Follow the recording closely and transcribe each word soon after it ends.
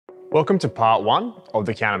Welcome to part one of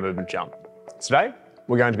the Countermovement Jump. Today,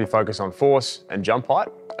 we're going to be focused on force and jump height,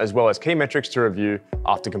 as well as key metrics to review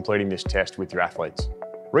after completing this test with your athletes.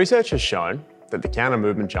 Research has shown that the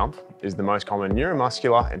Countermovement Jump is the most common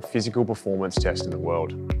neuromuscular and physical performance test in the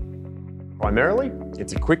world. Primarily,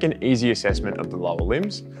 it's a quick and easy assessment of the lower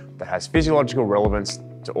limbs that has physiological relevance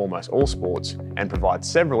to almost all sports and provides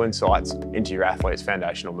several insights into your athlete's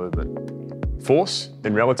foundational movement. Force,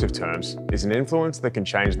 in relative terms, is an influence that can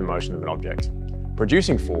change the motion of an object.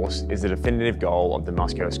 Producing force is the definitive goal of the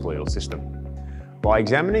musculoskeletal system. By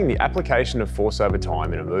examining the application of force over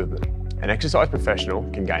time in a movement, an exercise professional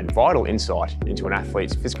can gain vital insight into an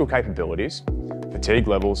athlete's physical capabilities, fatigue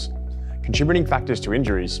levels, contributing factors to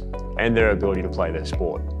injuries, and their ability to play their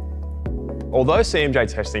sport. Although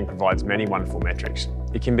CMJ testing provides many wonderful metrics,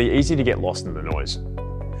 it can be easy to get lost in the noise.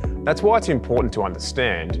 That's why it's important to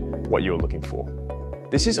understand what you are looking for.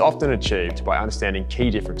 This is often achieved by understanding key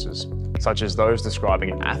differences, such as those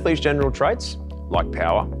describing an athlete's general traits, like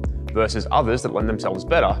power, versus others that lend themselves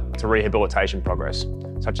better to rehabilitation progress,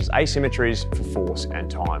 such as asymmetries for force and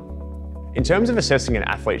time. In terms of assessing an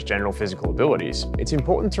athlete's general physical abilities, it's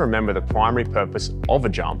important to remember the primary purpose of a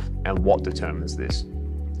jump and what determines this.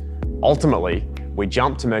 Ultimately, we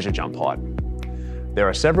jump to measure jump height. There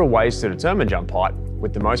are several ways to determine jump height,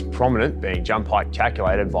 with the most prominent being jump height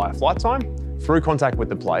calculated via flight time, through contact with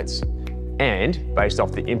the plates, and based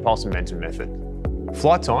off the impulse momentum method.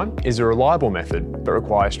 Flight time is a reliable method but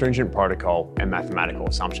requires stringent protocol and mathematical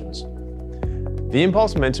assumptions. The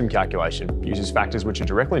impulse momentum calculation uses factors which are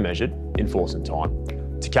directly measured in force and time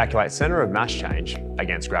to calculate centre of mass change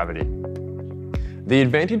against gravity. The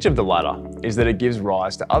advantage of the latter is that it gives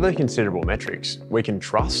rise to other considerable metrics we can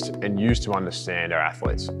trust and use to understand our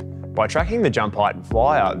athletes. By tracking the jump height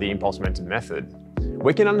via the impulse momentum method,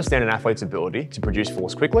 we can understand an athlete's ability to produce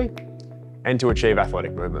force quickly and to achieve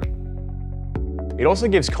athletic movement. It also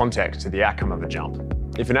gives context to the outcome of a jump.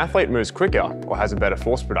 If an athlete moves quicker or has a better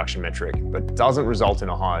force production metric, but doesn't result in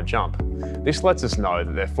a higher jump, this lets us know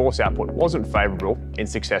that their force output wasn't favourable in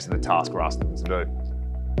success of the task we're asking them to do.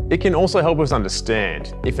 It can also help us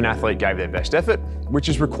understand if an athlete gave their best effort, which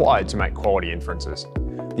is required to make quality inferences.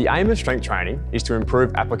 The aim of strength training is to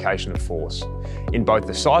improve application of force, in both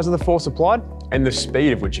the size of the force applied and the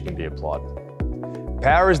speed of which it can be applied.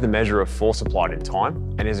 Power is the measure of force applied in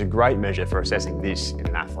time and is a great measure for assessing this in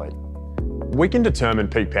an athlete. We can determine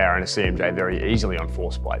peak power in a CMJ very easily on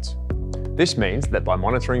force plates. This means that by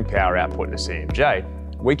monitoring power output in a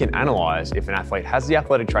CMJ, we can analyse if an athlete has the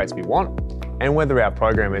athletic traits we want and whether our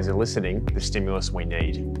program is eliciting the stimulus we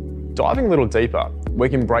need. Diving a little deeper, we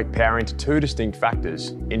can break power into two distinct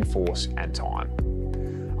factors in force and time.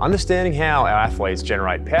 Understanding how our athletes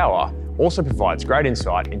generate power also provides great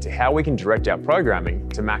insight into how we can direct our programming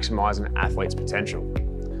to maximise an athlete's potential.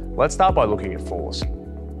 Let's start by looking at force.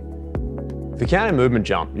 The Countermovement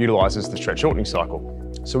Jump utilises the stretch shortening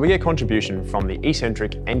cycle, so we get contribution from the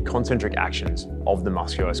eccentric and concentric actions of the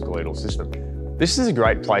musculoskeletal system. This is a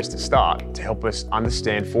great place to start to help us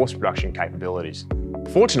understand force production capabilities.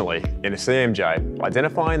 Fortunately, in a CMJ,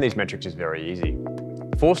 identifying these metrics is very easy.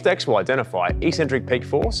 ForceDecks will identify eccentric peak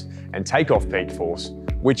force and takeoff peak force,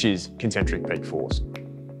 which is concentric peak force.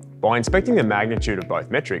 By inspecting the magnitude of both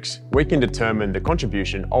metrics, we can determine the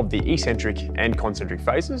contribution of the eccentric and concentric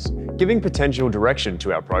phases, giving potential direction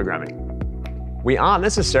to our programming. We aren't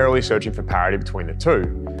necessarily searching for parity between the two,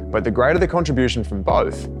 but the greater the contribution from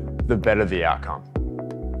both, the better the outcome.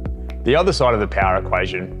 The other side of the power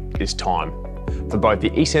equation is time, for both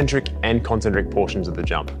the eccentric and concentric portions of the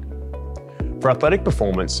jump. For athletic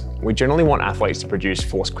performance, we generally want athletes to produce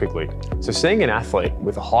force quickly, so seeing an athlete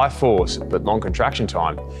with a high force but long contraction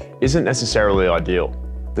time isn't necessarily ideal.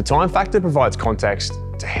 The time factor provides context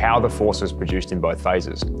to how the force is produced in both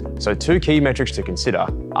phases, so two key metrics to consider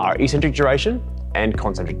are eccentric duration and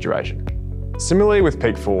concentric duration. Similarly with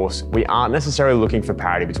peak force, we aren't necessarily looking for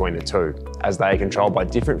parity between the two, as they are controlled by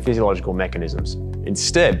different physiological mechanisms.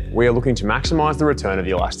 Instead, we are looking to maximise the return of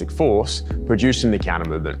the elastic force produced in the counter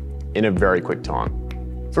movement in a very quick time.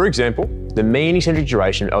 For example, the mean eccentric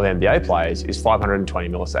duration of NBA players is 520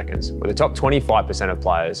 milliseconds, with the top 25% of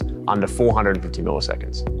players under 450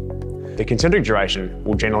 milliseconds. The concentric duration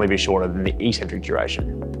will generally be shorter than the eccentric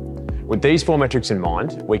duration. With these four metrics in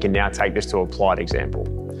mind, we can now take this to an applied example.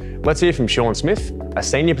 Let's hear from Sean Smith, a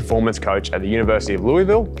senior performance coach at the University of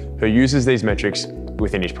Louisville, who uses these metrics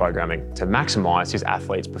within his programming to maximise his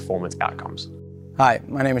athletes' performance outcomes. Hi,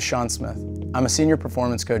 my name is Sean Smith. I'm a senior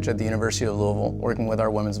performance coach at the University of Louisville, working with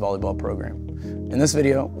our women's volleyball program. In this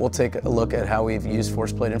video, we'll take a look at how we've used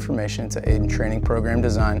force plate information to aid in training program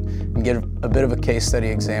design and give a bit of a case study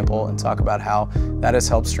example and talk about how that has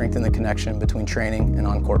helped strengthen the connection between training and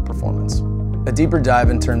on-court performance. A deeper dive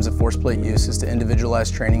in terms of force plate use is to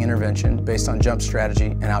individualize training intervention based on jump strategy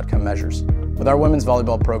and outcome measures. With our women's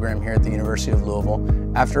volleyball program here at the University of Louisville,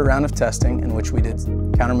 after a round of testing in which we did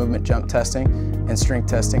counter-movement jump testing and strength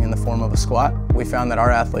testing in the form of a squat, we found that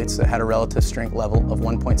our athletes that had a relative strength level of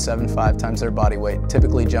 1.75 times their body weight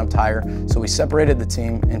typically jumped higher, so we separated the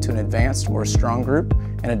team into an advanced or a strong group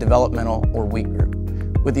and a developmental or weak group.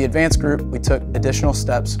 With the advanced group, we took additional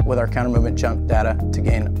steps with our counter-movement jump data to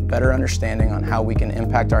gain a better understanding on how we can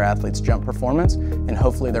impact our athletes' jump performance and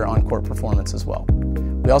hopefully their on-court performance as well.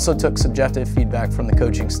 We also took subjective feedback from the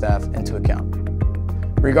coaching staff into account.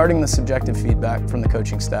 Regarding the subjective feedback from the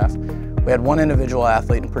coaching staff, we had one individual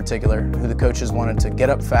athlete in particular who the coaches wanted to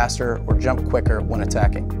get up faster or jump quicker when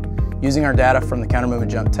attacking. Using our data from the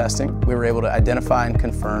counter-movement jump testing, we were able to identify and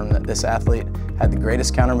confirm that this athlete had the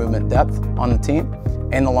greatest counter-movement depth on the team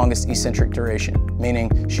and the longest eccentric duration,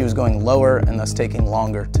 meaning she was going lower and thus taking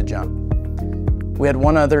longer to jump. We had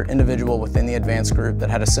one other individual within the advanced group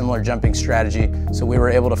that had a similar jumping strategy, so we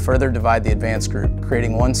were able to further divide the advanced group,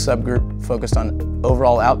 creating one subgroup focused on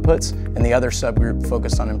overall outputs and the other subgroup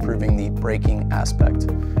focused on improving the braking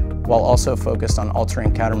aspect, while also focused on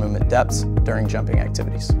altering counter-movement depths during jumping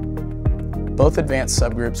activities. Both advanced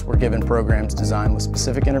subgroups were given programs designed with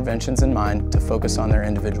specific interventions in mind to focus on their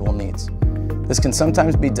individual needs. This can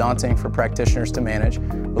sometimes be daunting for practitioners to manage,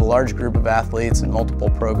 with a large group of athletes and multiple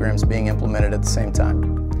programs being implemented at the same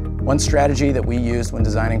time. One strategy that we used when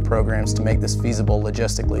designing programs to make this feasible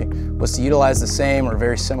logistically was to utilize the same or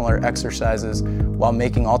very similar exercises while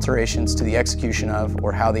making alterations to the execution of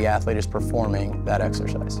or how the athlete is performing that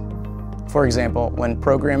exercise. For example, when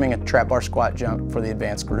programming a trap bar squat jump for the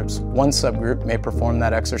advanced groups, one subgroup may perform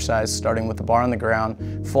that exercise starting with the bar on the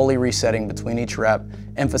ground, fully resetting between each rep,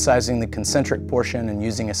 emphasizing the concentric portion and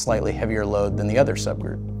using a slightly heavier load than the other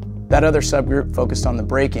subgroup. That other subgroup focused on the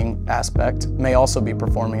braking aspect may also be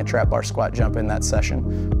performing a trap bar squat jump in that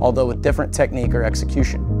session, although with different technique or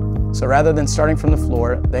execution. So rather than starting from the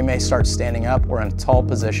floor, they may start standing up or in a tall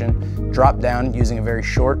position, drop down using a very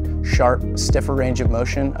short, sharp, stiffer range of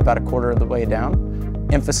motion about a quarter of the way down,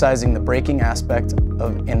 emphasizing the braking aspect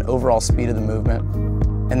of an overall speed of the movement,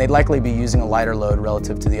 and they'd likely be using a lighter load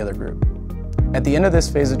relative to the other group. At the end of this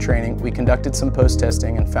phase of training, we conducted some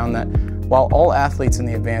post-testing and found that while all athletes in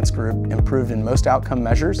the advanced group improved in most outcome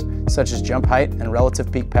measures, such as jump height and relative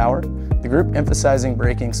peak power, the group emphasizing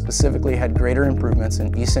braking specifically had greater improvements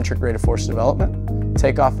in eccentric rate of force development,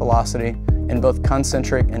 takeoff velocity, and both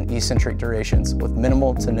concentric and eccentric durations with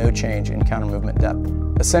minimal to no change in counter-movement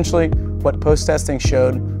depth. Essentially, what post-testing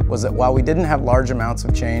showed was that while we didn't have large amounts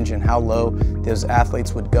of change in how low those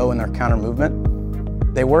athletes would go in their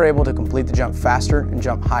counter-movement, they were able to complete the jump faster and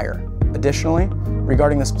jump higher. Additionally,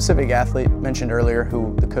 regarding the specific athlete mentioned earlier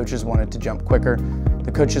who the coaches wanted to jump quicker,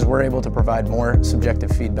 the coaches were able to provide more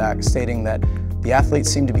subjective feedback stating that the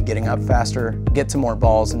athletes seemed to be getting up faster, get to more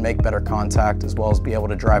balls, and make better contact, as well as be able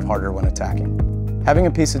to drive harder when attacking. Having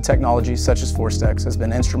a piece of technology such as ForceDecks has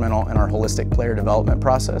been instrumental in our holistic player development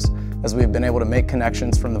process, as we've been able to make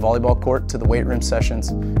connections from the volleyball court to the weight room sessions,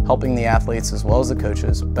 helping the athletes as well as the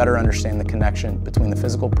coaches better understand the connection between the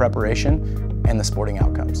physical preparation and the sporting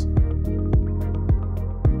outcomes.